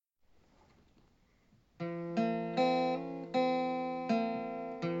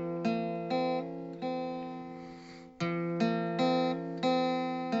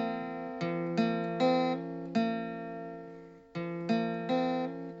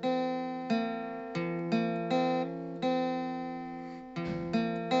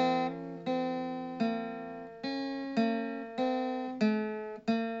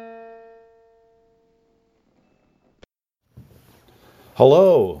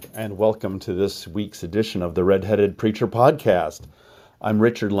Hello, and welcome to this week's edition of the Redheaded Preacher Podcast. I'm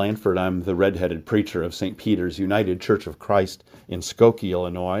Richard Lanford. I'm the Redheaded Preacher of St. Peter's United Church of Christ in Skokie,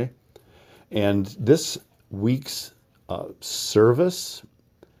 Illinois. And this week's service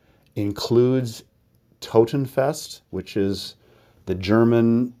includes Totenfest, which is the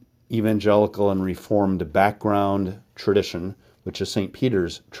German evangelical and reformed background tradition, which is St.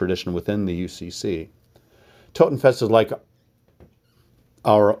 Peter's tradition within the UCC. Totenfest is like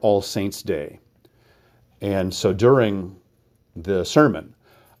our All Saints' Day. And so during the sermon,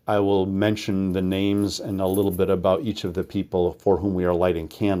 I will mention the names and a little bit about each of the people for whom we are lighting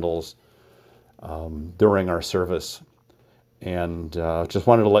candles during our service. And just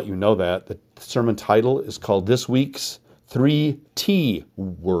wanted to let you know that the sermon title is called This Week's 3 T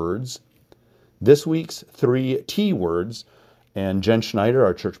Words. This Week's 3 T Words. And Jen Schneider,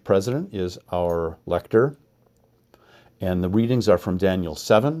 our church president, is our lector. And the readings are from Daniel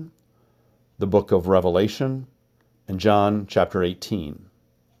 7, the book of Revelation, and John chapter 18.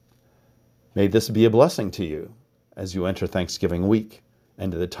 May this be a blessing to you as you enter Thanksgiving week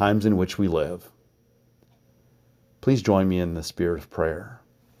and to the times in which we live. Please join me in the spirit of prayer.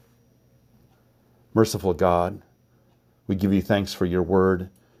 Merciful God, we give you thanks for your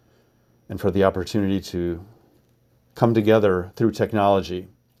word and for the opportunity to come together through technology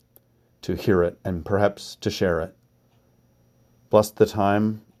to hear it and perhaps to share it. Bless the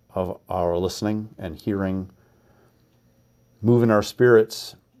time of our listening and hearing. Move in our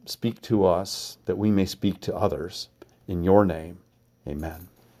spirits, speak to us, that we may speak to others. In your name, amen.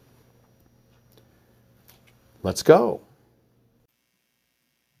 Let's go.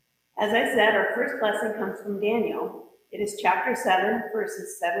 As I said, our first lesson comes from Daniel. It is chapter 7,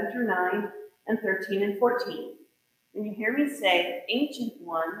 verses 7 through 9, and 13 and 14. When you hear me say Ancient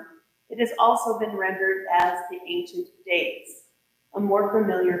One, it has also been rendered as the Ancient of Days, a more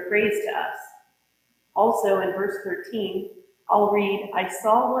familiar phrase to us. Also in verse 13, I'll read, I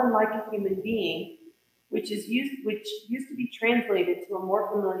saw one like a human being, which used to be translated to a more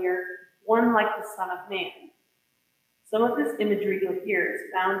familiar, one like the Son of Man. Some of this imagery you'll hear is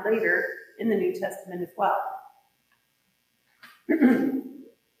found later in the New Testament as well.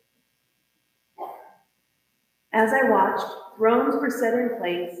 As I watched, thrones were set in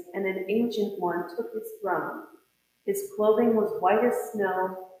place, and an ancient one took his throne. His clothing was white as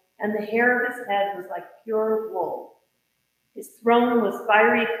snow, and the hair of his head was like pure wool. His throne was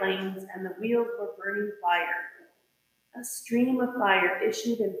fiery flames, and the wheels were burning fire. A stream of fire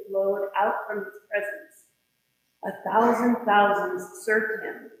issued and flowed out from his presence. 1,000 thousands served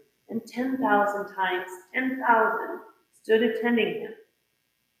him, and 10,000 times 10,000 stood attending him.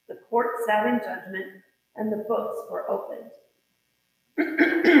 The court sat in judgment, and the books were opened.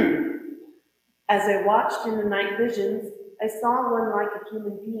 As I watched in the night visions, I saw one like a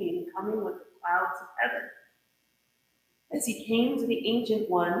human being coming with the clouds of heaven. As he came to the Ancient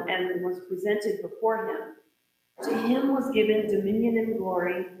One and was presented before him, to him was given dominion and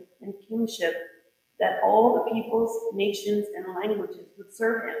glory and kingship, that all the peoples, nations, and languages would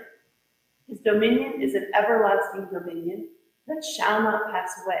serve him. His dominion is an everlasting dominion that shall not pass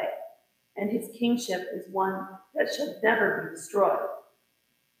away, and his kingship is one that shall never be destroyed.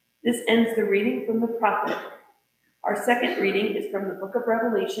 This ends the reading from the prophet. Our second reading is from the book of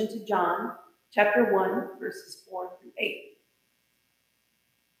Revelation to John, chapter 1, verses 4 through 8.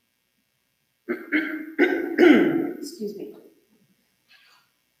 Excuse me.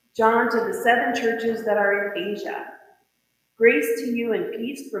 John, to the 7 churches that are in Asia. Grace to you and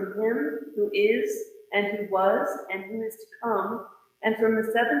peace from him who is, and who was, and who is to come, and from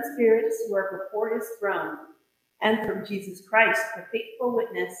the 7 spirits who are before his throne, and from Jesus Christ, the faithful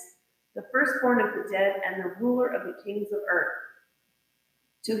witness, the firstborn of the dead, and the ruler of the kings of earth.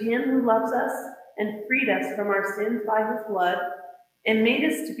 To him who loves us and freed us from our sins by his blood, and made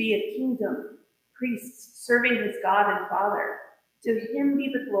us to be a kingdom, priests serving his God and Father, to him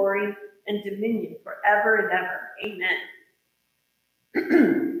be the glory and dominion forever and ever. Amen.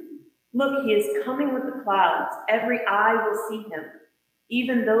 Look, he is coming with the clouds. Every eye will see him,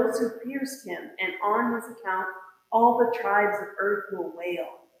 even those who pierced him, and on his account all the tribes of earth will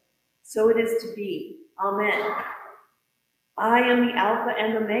wail. So it is to be. Amen. I am the Alpha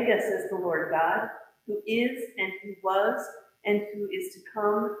and Omega, says the Lord God, who is and who was and who is to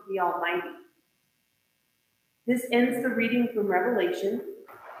come, the Almighty. This ends the reading from Revelation.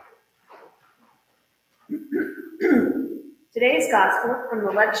 Today's gospel from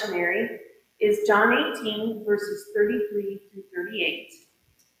the lectionary is John 18, verses 33 through 38.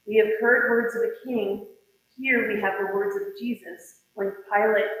 We have heard words of a king. Here we have the words of Jesus when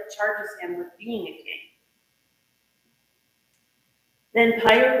Pilate charges him with being a king. Then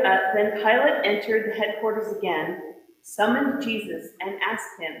Pilate entered the headquarters again, summoned Jesus, and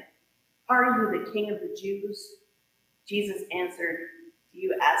asked him, "Are you the king of the Jews?" Jesus answered, "Do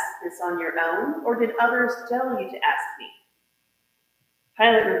you ask this on your own, or did others tell you to ask me?"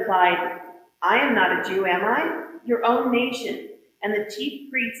 Pilate replied, "I am not a Jew, am I? Your own nation and the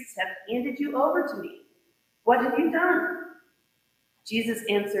chief priests have handed you over to me. What have you done?" Jesus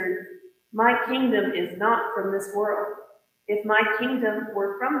answered, "My kingdom is not from this world. If my kingdom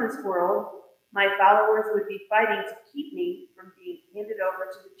were from this world, my followers would be fighting to keep me from being handed over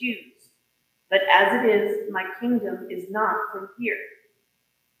to the Jews. But as it is, my kingdom is not from here."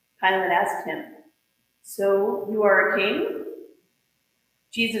 Pilate asked him, "So you are a king?"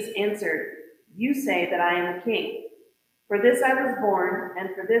 Jesus answered, "You say that I am a king. For this I was born,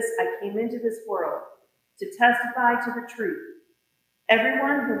 and for this I came into this world, to testify to the truth.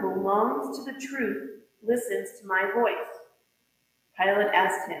 Everyone who belongs to the truth listens to my voice." Pilate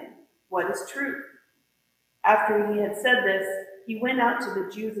asked him, "What is truth?" After he had said this, he went out to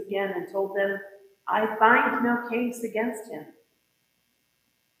the Jews again and told them, "I find no case against him."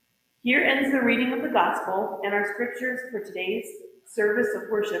 Here ends the reading of the gospel and our scriptures for today's service of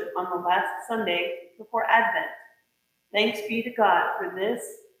worship on the last Sunday before Advent. Thanks be to God for this,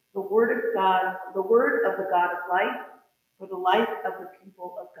 the word of God, the word of the God of life, for the life of the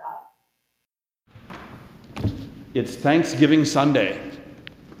people of God. It's Thanksgiving Sunday,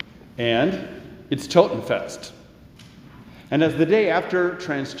 and it's Totenfest. And as the day after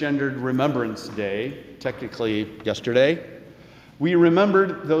Transgendered Remembrance Day, technically yesterday, we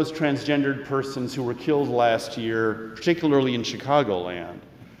remembered those transgendered persons who were killed last year, particularly in Chicagoland,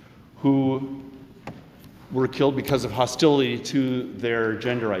 who were killed because of hostility to their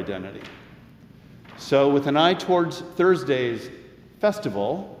gender identity. So with an eye towards Thursday's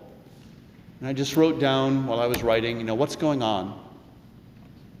festival, and I just wrote down while I was writing, what's going on?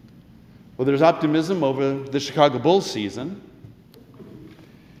 Well, there's optimism over the Chicago Bulls season.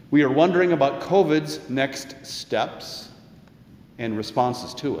 We are wondering about COVID's next steps and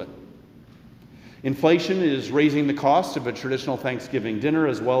responses to it. Inflation is raising the cost of a traditional Thanksgiving dinner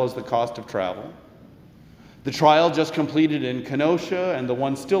as well as the cost of travel. The trial just completed in Kenosha and the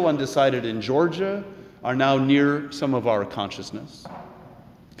one still undecided in Georgia are now near some of our consciousness.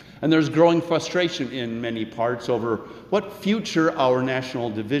 And there's growing frustration in many parts over what future our national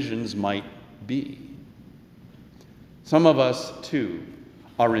divisions might be. Some of us, too,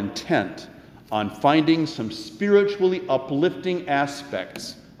 are intent on finding some spiritually uplifting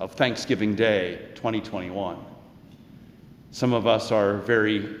aspects of Thanksgiving Day 2021. Some of us are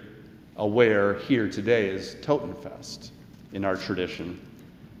very aware here today is Totenfest in our tradition,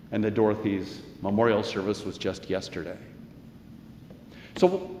 and the Dorothy's memorial service was just yesterday.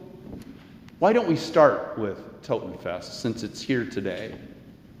 So why don't we start with Totenfest since it's here today?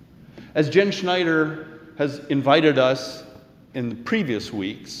 As Jen Schneider has invited us in the previous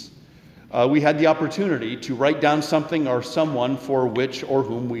weeks, we had the opportunity to write down something or someone for which or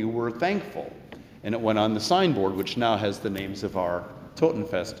whom we were thankful. And it went on the signboard, which now has the names of our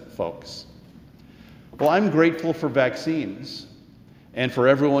Totenfest folks. Well, I'm grateful for vaccines and for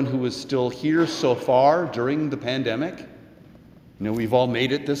everyone who is still here so far during the pandemic. We've all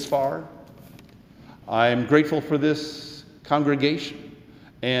made it this far. I'm grateful for this congregation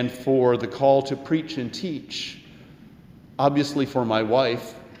and for the call to preach and teach. Obviously for my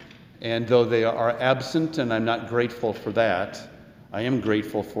wife, and though they are absent and I'm not grateful for that, I am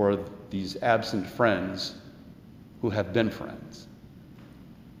grateful for these absent friends who have been friends.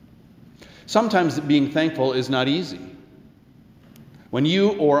 Sometimes being thankful is not easy. When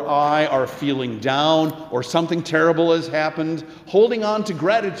you or I are feeling down or something terrible has happened, holding on to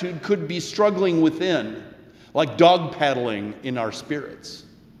gratitude could be struggling within, like dog paddling in our spirits.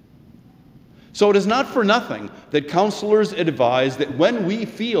 So it is not for nothing that counselors advise that when we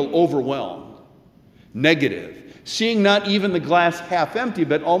feel overwhelmed, negative, seeing not even the glass half empty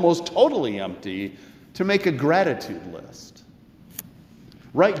but almost totally empty, to make a gratitude list.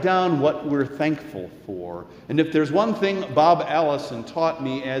 Write down what we're thankful for. And if there's one thing Bob Allison taught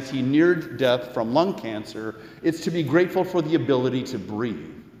me as he neared death from lung cancer, it's to be grateful for the ability to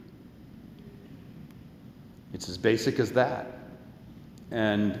breathe. It's as basic as that,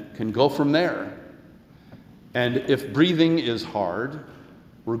 and can go from there. And if breathing is hard,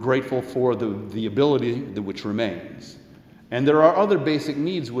 we're grateful for the ability which remains. And there are other basic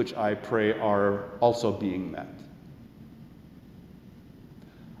needs which I pray are also being met.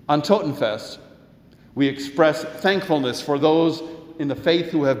 On Totenfest, we express thankfulness for those in the faith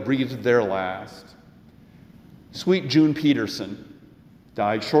who have breathed their last. Sweet June Peterson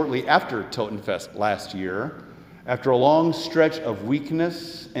died shortly after Totenfest last year, after a long stretch of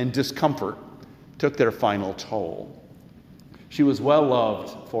weakness and discomfort, took their final toll. She was well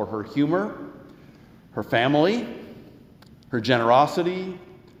loved for her humor, her family, her generosity,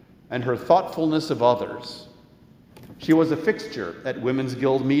 and her thoughtfulness of others. She was a fixture at Women's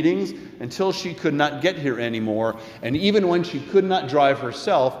Guild meetings until she could not get here anymore, and even when she could not drive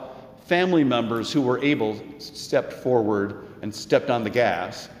herself, family members who were able stepped forward and stepped on the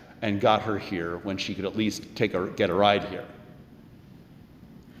gas and got her here when she could at least get a ride here.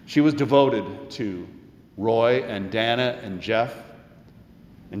 She was devoted to Roy and Dana and Jeff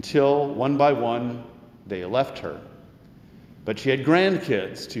until one by one they left her. But she had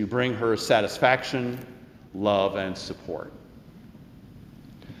grandkids to bring her satisfaction, love, and support.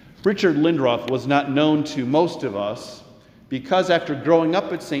 Richard Lindroth was not known to most of us because after growing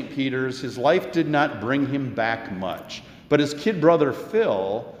up at St. Peter's, his life did not bring him back much. But his kid brother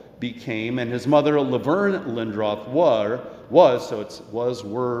Phil became, and his mother Laverne Lindroth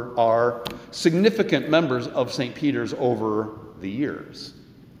are significant members of St. Peter's over the years.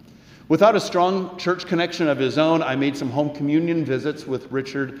 Without a strong church connection of his own, I made some home communion visits with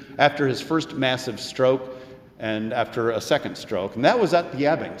Richard after his first massive stroke and after a second stroke, and that was at the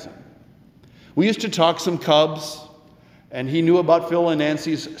Abington. We used to talk some Cubs, and he knew about Phil and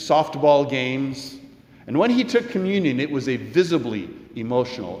Nancy's softball games, and when he took communion, it was a visibly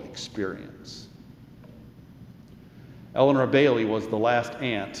emotional experience. Eleanor Bailey was the last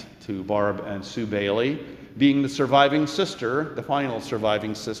aunt to Barb and Sue Bailey, being the surviving sister, the final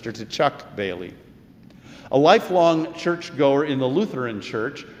surviving sister to Chuck Bailey. A lifelong churchgoer in the Lutheran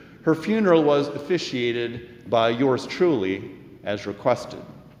Church, her funeral was officiated by yours truly as requested.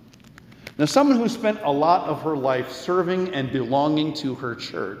 Now, someone who spent a lot of her life serving and belonging to her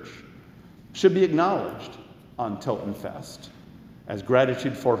church should be acknowledged on Toten Fest, as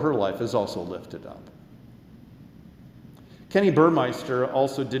gratitude for her life is also lifted up. Kenny Burmeister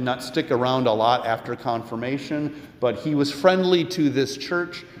also did not stick around a lot after confirmation, but he was friendly to this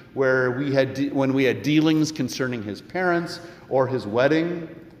church when we had dealings concerning his parents or his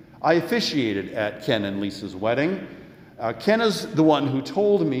wedding. I officiated at Ken and Lisa's wedding. Ken is the one who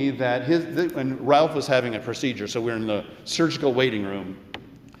told me that when Ralph was having a procedure, so we were in the surgical waiting room,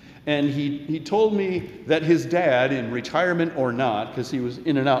 and he told me that his dad, in retirement or not, because he was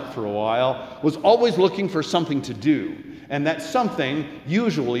in and out for a while, was always looking for something to do. And that something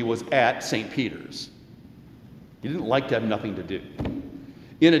usually was at St. Peter's. He didn't like to have nothing to do.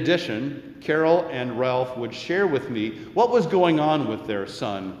 In addition, Carol and Ralph would share with me what was going on with their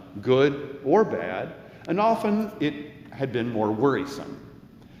son, good or bad, and often it had been more worrisome.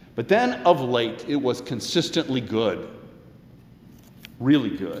 But then of late, it was consistently good,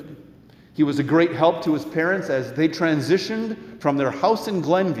 really good. He was a great help to his parents as they transitioned from their house in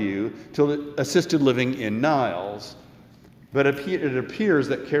Glenview to assisted living in Niles. But it appears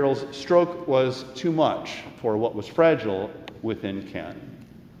that Carol's stroke was too much for what was fragile within Ken.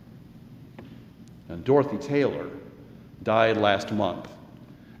 And Dorothy Taylor died last month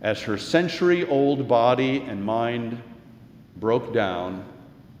as her century-old body and mind broke down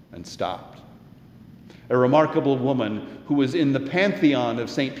and stopped. A remarkable woman who was in the pantheon of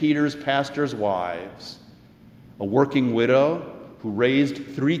St. Peter's pastors' wives, a working widow who raised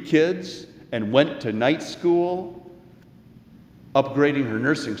 3 kids and went to night school, upgrading her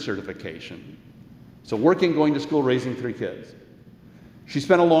nursing certification. So working, going to school, raising 3 kids. She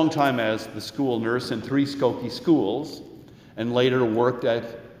spent a long time as the school nurse in 3 Skokie schools and later worked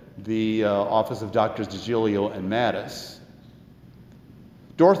at the office of Drs. DiGilio and Mattis.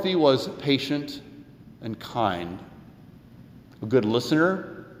 Dorothy was patient and kind, a good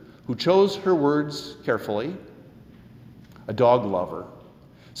listener who chose her words carefully, a dog lover,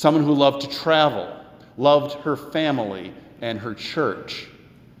 someone who loved to travel, loved her family and her church,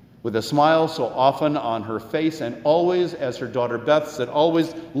 with a smile so often on her face and always, as her daughter Beth said,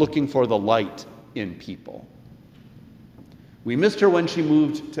 always looking for the light in people. We missed her when she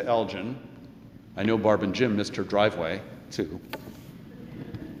moved to Elgin. I know Barb and Jim missed her driveway, too.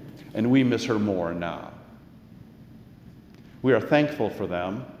 And we miss her more now. We are thankful for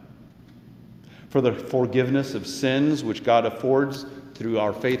them, for the forgiveness of sins which God affords through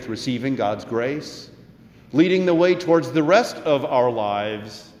our faith receiving God's grace, leading the way towards the rest of our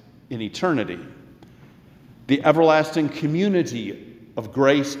lives in eternity, the everlasting community of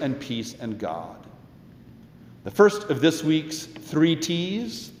grace and peace and God. The first of this week's 3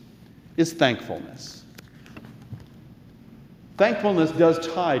 T's is thankfulness. Thankfulness does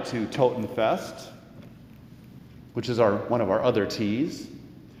tie to Toten Fest, which is one of our other T's.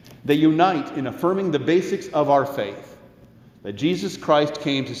 They unite in affirming the basics of our faith, that Jesus Christ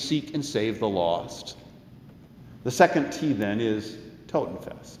came to seek and save the lost. The second T then is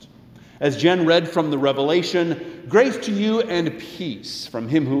Totenfest. As Jen read from the Revelation, grace to you and peace from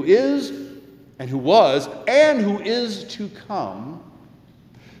him who is, and who was, and who is to come,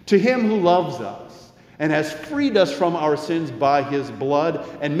 to him who loves us, and has freed us from our sins by his blood,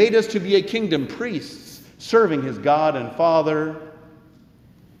 and made us to be a kingdom priests, serving his God and Father.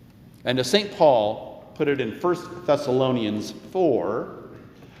 And as St. Paul put it in 1 Thessalonians 4,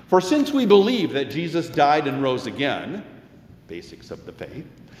 for since we believe that Jesus died and rose again, basics of the faith,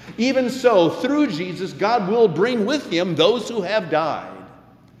 even so, through Jesus, God will bring with him those who have died.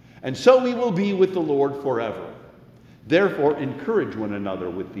 And so we will be with the Lord forever. Therefore, encourage one another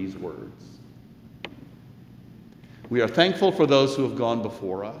with these words. We are thankful for those who have gone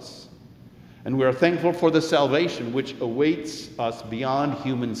before us. And we are thankful for the salvation which awaits us beyond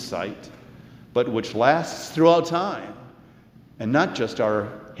human sight, but which lasts throughout time, and not just our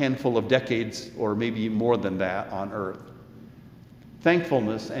handful of decades or maybe more than that on earth.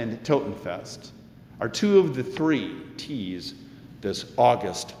 Thankfulness and Totenfest are two of the three T's this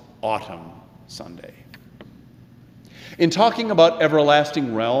August autumn Sunday. In talking about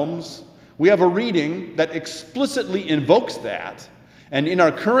everlasting realms, we have a reading that explicitly invokes that, and in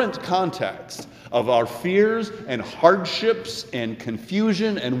our current context of our fears and hardships and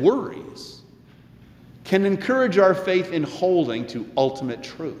confusion and worries, can encourage our faith in holding to ultimate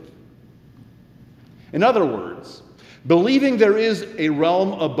truth. In other words, believing there is a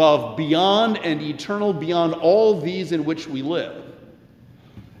realm above, beyond and eternal beyond all these in which we live.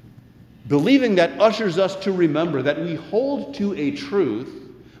 Believing that ushers us to remember that we hold to a truth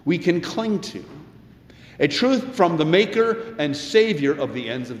we can cling to. A truth from the Maker and Savior of the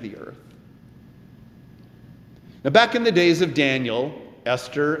ends of the earth. Now, back in the days of Daniel,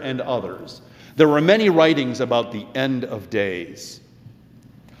 Esther, and others, there were many writings about the end of days.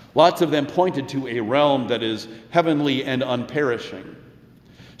 Lots of them pointed to a realm that is heavenly and unperishing.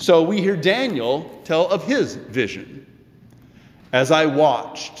 So we hear Daniel tell of his vision. As I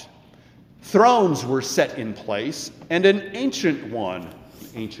watched, thrones were set in place, and an ancient one,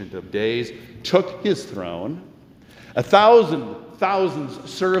 Ancient of Days, took his throne. 1,000 thousands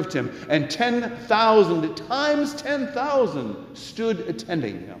served him, and 10,000 times 10,000 stood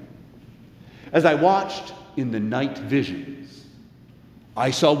attending him. As I watched in the night visions,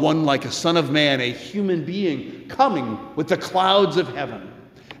 I saw one like a son of man, a human being, coming with the clouds of heaven.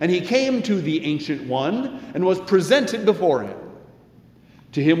 And he came to the Ancient One and was presented before him.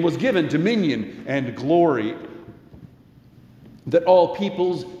 To him was given dominion and glory, that all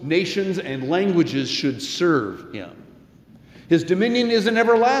peoples, nations, and languages should serve him. His dominion is an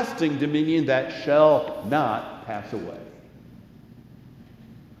everlasting dominion that shall not pass away.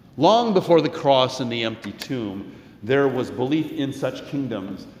 Long before the cross and the empty tomb, there was belief in such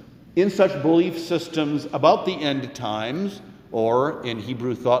kingdoms, in such belief systems about the end times, or in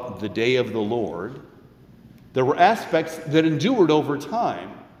Hebrew thought, the day of the Lord. There were aspects that endured over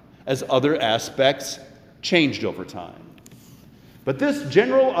time, as other aspects changed over time. But this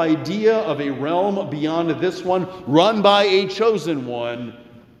general idea of a realm beyond this one, run by a chosen one,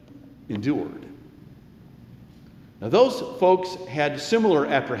 endured. Now, those folks had similar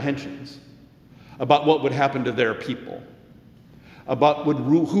apprehensions about what would happen to their people, about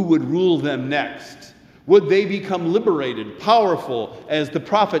who would rule them next. Would they become liberated, powerful, as the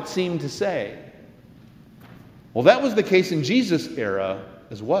prophet seemed to say? Well, that was the case in Jesus' era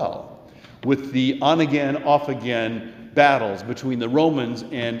as well, with the on-again, off-again battles between the Romans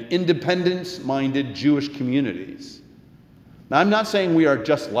and independence-minded Jewish communities. Now, I'm not saying we are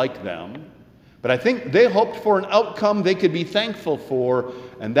just like them, but I think they hoped for an outcome they could be thankful for,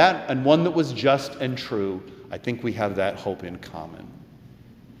 and one that was just and true. I think we have that hope in common.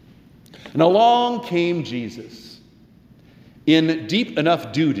 And along came Jesus in deep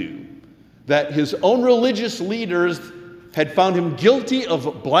enough doo-doo that his own religious leaders had found him guilty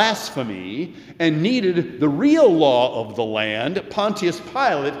of blasphemy and needed the real law of the land, Pontius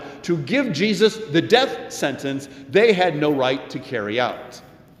Pilate, to give Jesus the death sentence they had no right to carry out.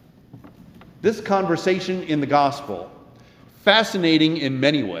 This conversation in the gospel, fascinating in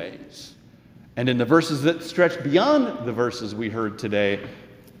many ways, and in the verses that stretch beyond the verses we heard today,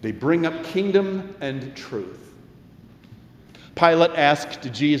 they bring up kingdom and truth. Pilate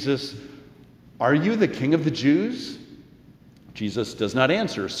asked Jesus, "Are you the king of the Jews?" Jesus does not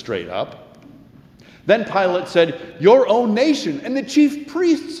answer straight up. Then Pilate said, "Your own nation and the chief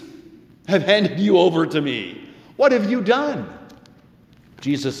priests have handed you over to me. What have you done?"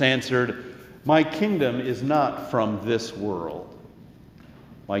 Jesus answered, "My kingdom is not from this world.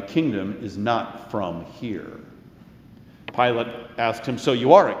 My kingdom is not from here." Pilate asked him, "So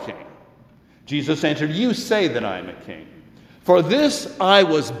you are a king?" Jesus answered, "You say that I am a king. For this I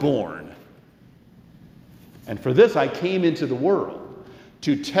was born, and for this I came into the world,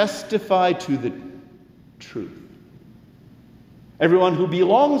 to testify to the truth. Everyone who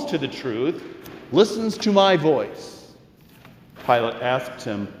belongs to the truth listens to my voice." Pilate asked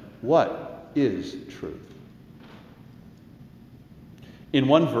him, "What is truth?" In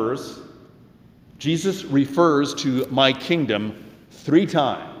one verse, Jesus refers to my kingdom 3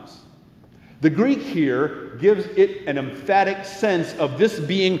 times. The Greek here gives it an emphatic sense of this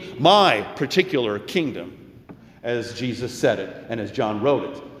being my particular kingdom, as Jesus said it and as John wrote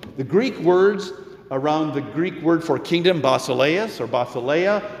it. The Greek words around the Greek word for kingdom, basileia or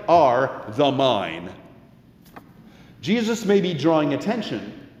basileia, are the mine. Jesus may be drawing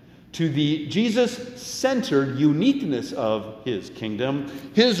attention to the Jesus-centered uniqueness of his kingdom.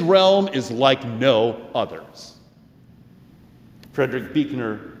 His realm is like no others. Frederick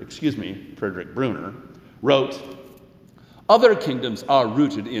Bruner wrote, "Other kingdoms are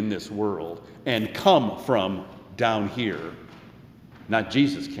rooted in this world and come from down here, not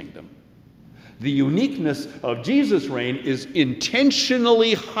Jesus' kingdom. The uniqueness of Jesus' reign is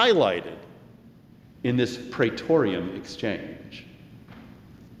intentionally highlighted in this praetorium exchange."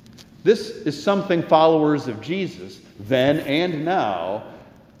 This is something followers of Jesus, then and now,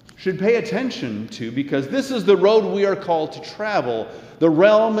 should pay attention to, because this is the road we are called to travel, the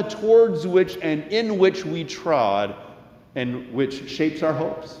realm towards which and in which we trod, and which shapes our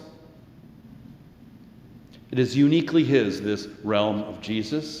hopes. It is uniquely his, this realm of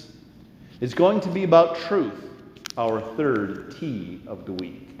Jesus. It's going to be about truth, our third T of the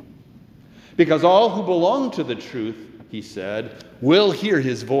week. Because all who belong to the truth, he said, will hear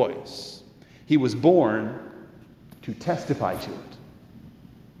his voice. He was born to testify to it.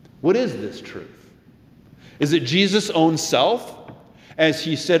 What is this truth? Is it Jesus' own self? As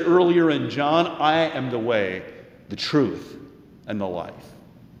he said earlier in John, "I am the way, the truth, and the life."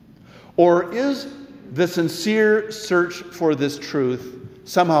 Or is the sincere search for this truth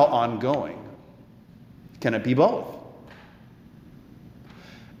somehow ongoing? Can it be both?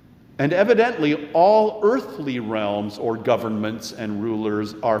 And evidently, all earthly realms or governments and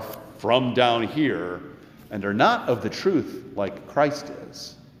rulers are from down here and are not of the truth like Christ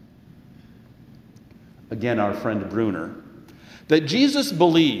is. Again, our friend Bruner, that Jesus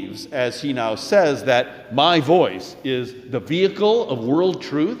believes, as he now says, that my voice is the vehicle of world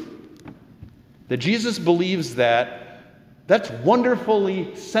truth, that Jesus believes that's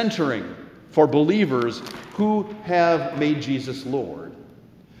wonderfully centering for believers who have made Jesus Lord.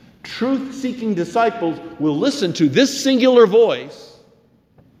 Truth-seeking disciples will listen to this singular voice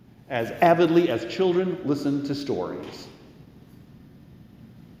as avidly as children listen to stories.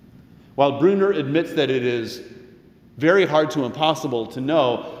 While Bruner admits that it is very hard to impossible to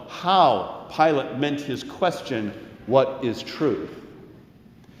know how Pilate meant his question, "What is truth?"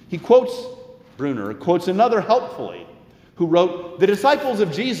 Bruner quotes another helpfully, who wrote, "The disciples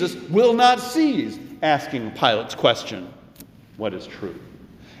of Jesus will not cease asking Pilate's question, 'What is truth?'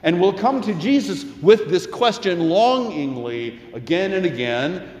 and will come to Jesus with this question longingly again and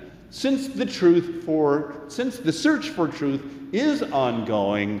again, since the search for truth is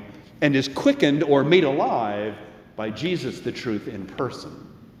ongoing and is quickened or made alive by Jesus, the truth in person.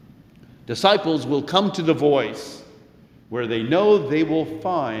 Disciples will come to the voice where they know they will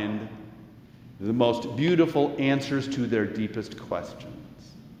find the most beautiful answers to their deepest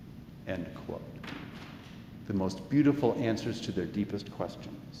questions." End quote. The most beautiful answers to their deepest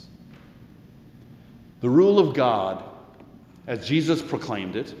questions. The rule of God, as Jesus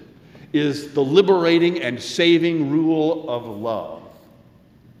proclaimed it, is the liberating and saving rule of love,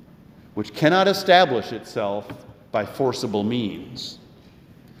 which cannot establish itself by forcible means.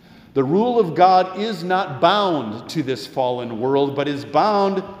 The rule of God is not bound to this fallen world, but is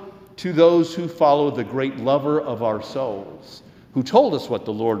bound to those who follow the great lover of our souls, who told us what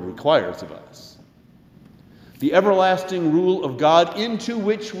the Lord requires of us. The everlasting rule of God into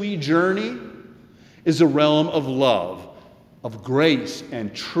which we journey is a realm of love, of grace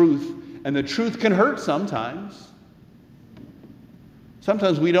and truth, and the truth can hurt sometimes.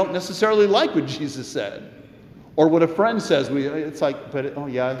 Sometimes we don't necessarily like what Jesus said, or what a friend says. It's like, oh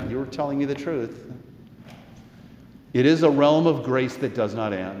yeah, you were telling me the truth. It is a realm of grace that does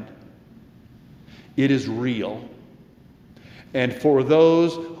not end. It is real. And for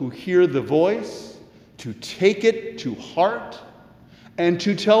those who hear the voice, to take it to heart, and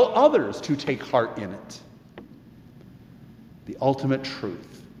to tell others to take heart in it. The ultimate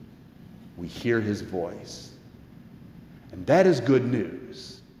truth. We hear his voice. And that is good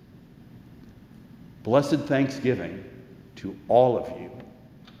news. Blessed Thanksgiving to all of you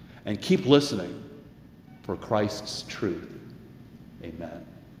and keep listening for Christ's truth. Amen.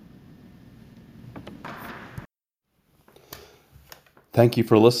 Thank you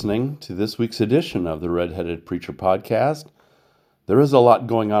for listening to this week's edition of the Red-Headed Preacher Podcast. There is a lot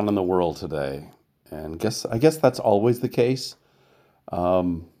going on in the world today, and I guess that's always the case.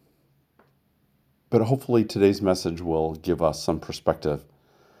 But hopefully today's message will give us some perspective,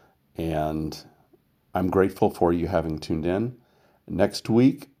 and I'm grateful for you having tuned in. Next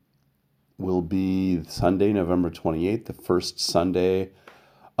week will be Sunday, November 28th, the first Sunday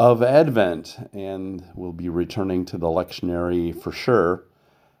of Advent, and we'll be returning to the lectionary for sure.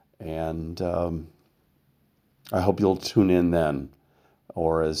 And I hope you'll tune in then,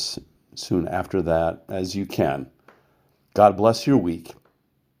 or as soon after that as you can. God bless your week,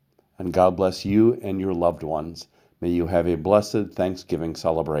 and God bless you and your loved ones. May you have a blessed Thanksgiving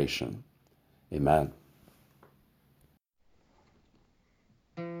celebration. Amen.